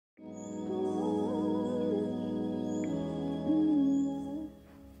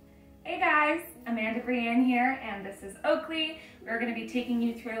Brianne here, and this is Oakley. We're going to be taking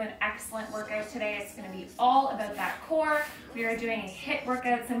you through an excellent workout today. It's going to be all about that core. We are doing a HIIT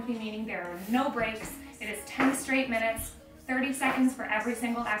workout, simply meaning there are no breaks. It is 10 straight minutes, 30 seconds for every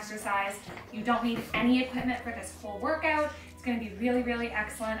single exercise. You don't need any equipment for this whole workout. It's going to be really, really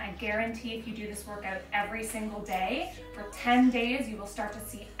excellent. I guarantee if you do this workout every single day for 10 days, you will start to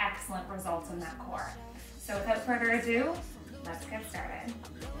see excellent results in that core. So without further ado, let's get started.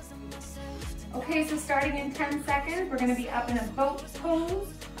 Okay, so starting in 10 seconds, we're going to be up in a boat pose,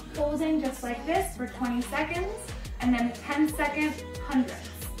 holding just like this for 20 seconds, and then a 10-second hundreds.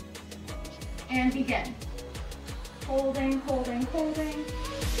 And begin. Holding, holding, holding.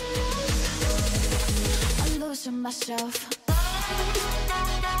 I'm losing myself.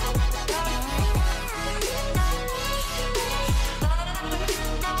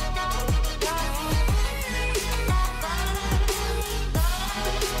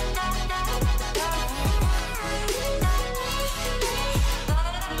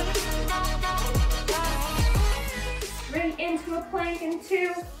 Bring into a plank in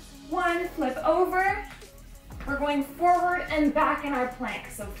 2, 1, flip over. We're going forward and back in our plank.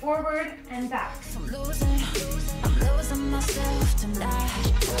 So forward and back. I'm losing myself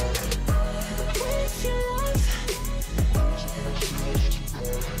tonight. With your love,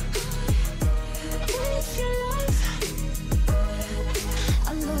 with your love,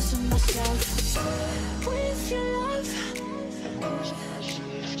 I'm losing myself. With your love,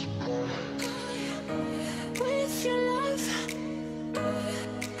 with your love,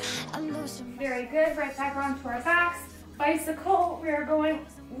 I'm losing. Very good. Right back onto our backs. Bicycle. We are going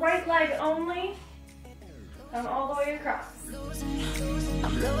right leg only. Come all the way across.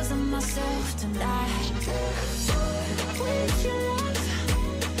 I'm losing myself tonight. With your love,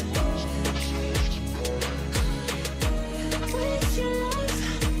 with your love,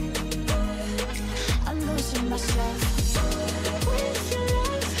 I'm losing myself. With your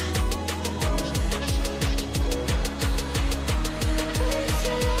love, with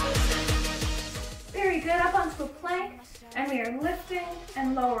your love. Very good. Up onto a plank, and we are lifting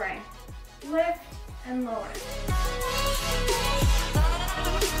and lowering. Lift and lower.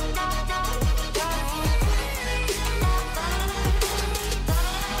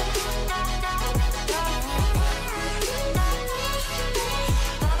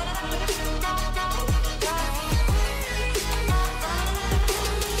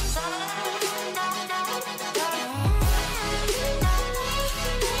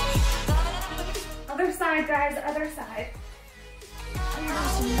 Other side, guys, other side. I'm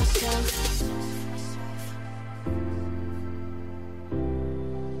losing myself.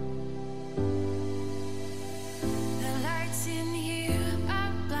 The lights in here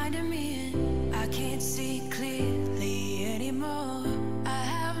are blinding me. I can't see clearly anymore. I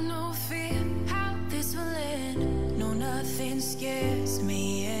have no fear how this will end. No, nothing scares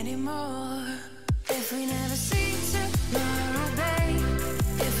me anymore. If we never see tomorrow, babe.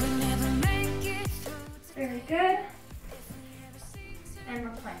 If we never make it through. Very good. And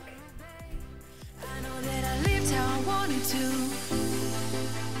we're plank. I know that I lived how I wanted to.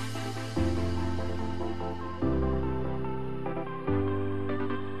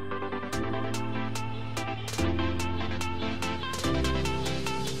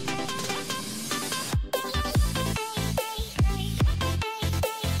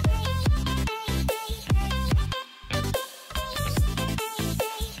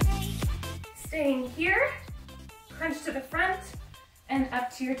 Staying here, crunch to the front, and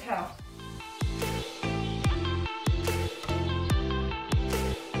up to your toe.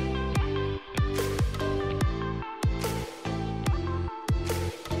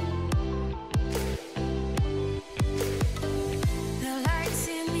 The lights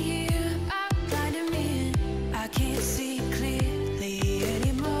in here are blinding me. I can't see clearly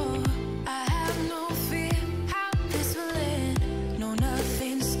anymore. I have no fear how this will end. No,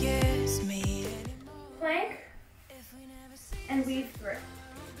 nothing scares me anymore. Plank If we never see, and weave through.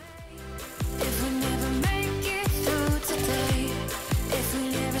 if we never make it through today, if we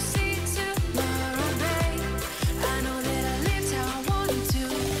never see tomorrow, babe. I know that I lived how I wanted to.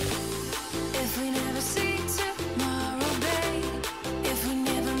 If we never see tomorrow, babe. If we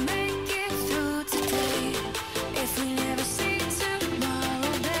never make it through today, if we never see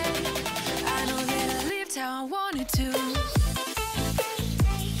tomorrow, babe. I know that I lived how I wanted to.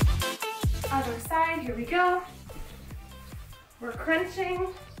 Other side, here we go. We're crunching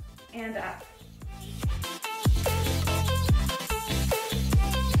and up.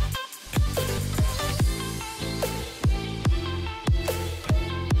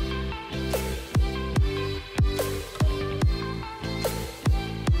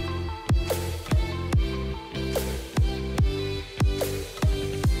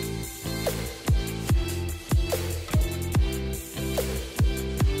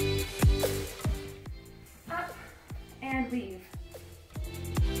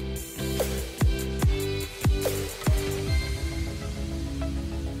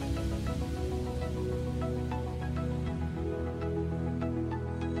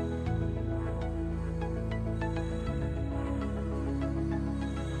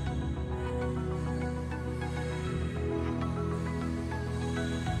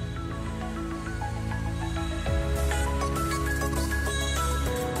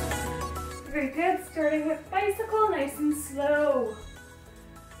 Very good, starting with bicycle, nice and slow.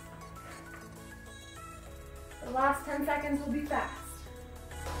 The last 10 seconds will be fast.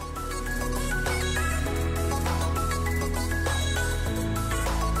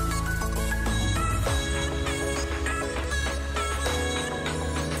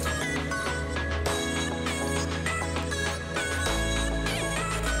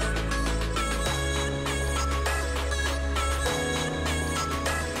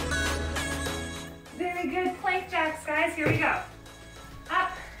 Very good, plank jacks, guys, here we go.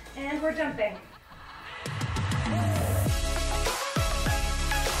 Up, and we're jumping.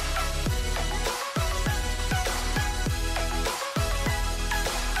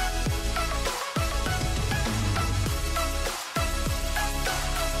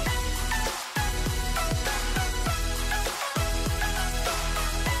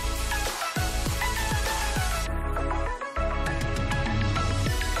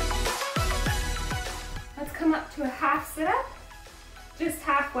 Let's come up to a half sit-up, just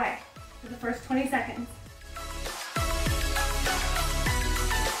halfway for the first 20 seconds.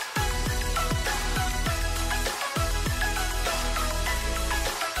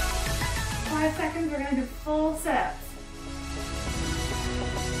 5 seconds, we're gonna do full sit-ups.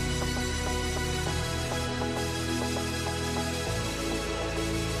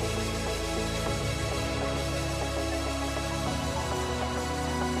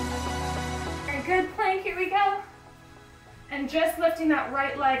 Good plank, here we go. And just lifting that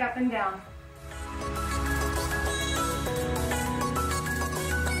right leg up and down.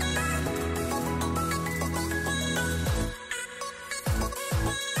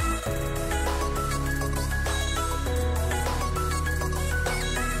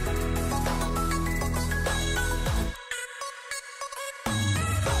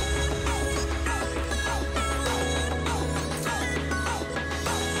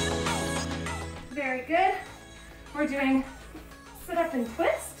 Very good. We're doing sit up and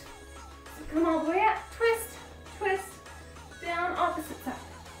twist. So come all the way up, twist, twist, down, opposite side.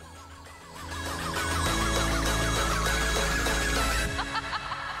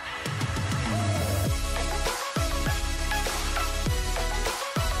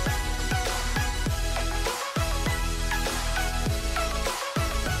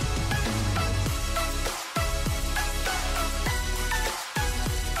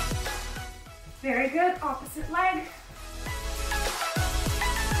 Very good, opposite leg.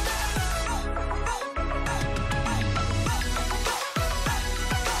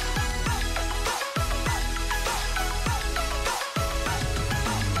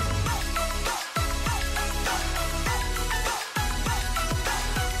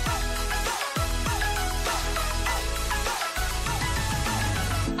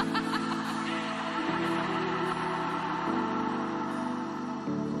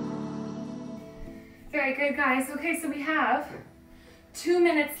 Very good, guys. Okay, so we have 2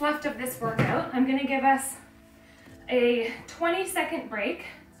 minutes left of this workout. I'm gonna give us a 20-second break,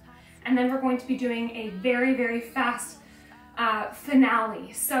 and then we're going to be doing a very, very fast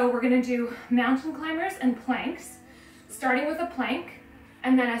finale. So we're gonna do mountain climbers and planks, starting with a plank,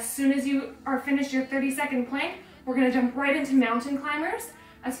 and then as soon as you are finished your 30-second plank, we're gonna jump right into mountain climbers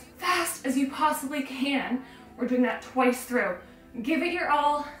as fast as you possibly can. We're doing that twice through. Give it your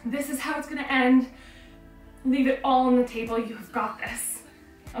all. This is how it's gonna end. Leave it all on the table. You have got this.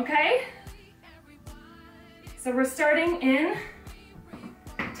 Okay? So we're starting in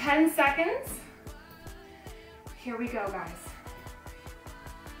 10 seconds. Here we go, guys.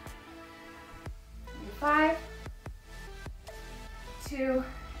 5, 2,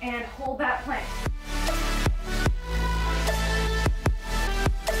 and hold that plank.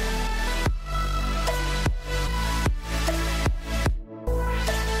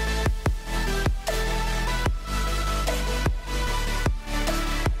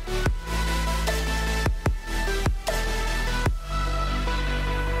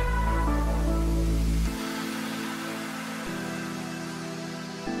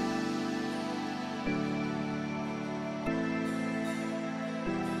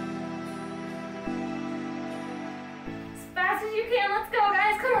 You can. Let's go,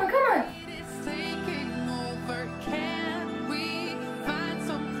 guys. Come on, come on. It's taking over. Can we find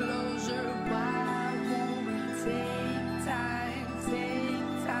some closure? Why won't we take time,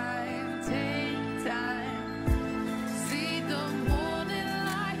 take time, take time? See the morning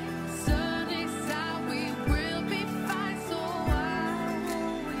light, sunny side, we will be fine. So why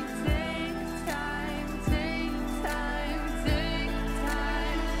won't we take time, take time, take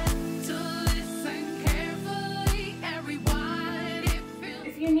time to listen carefully, everyone?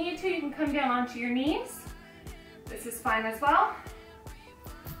 If you need to, you can come down onto your knees. This is fine as well.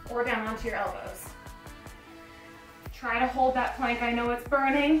 or down onto your elbows. Try to hold that plank. I know it's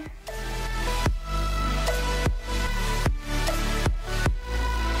burning.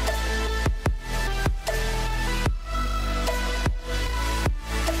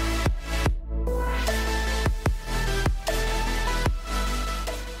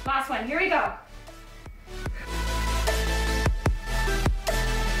 Last one, here we go.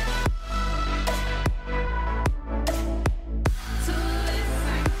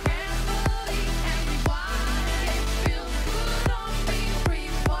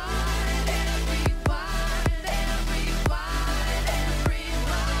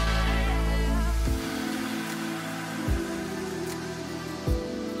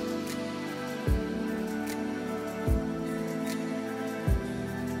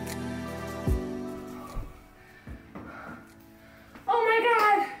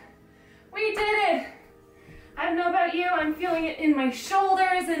 I'm feeling it in my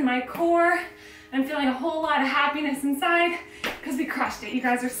shoulders, in my core. I'm feeling a whole lot of happiness inside because we crushed it. You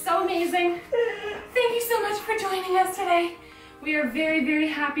guys are so amazing. Thank you so much for joining us today. We are very, very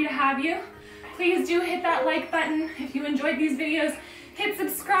happy to have you. Please do hit that like button if you enjoyed these videos. Hit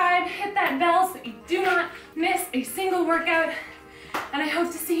subscribe, hit that bell so you do not miss a single workout. And I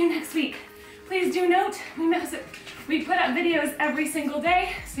hope to see you next week. Please do note, we put up videos every single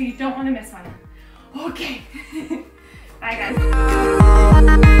day, so you don't want to miss one. Okay. Bye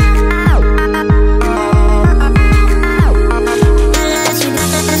guys.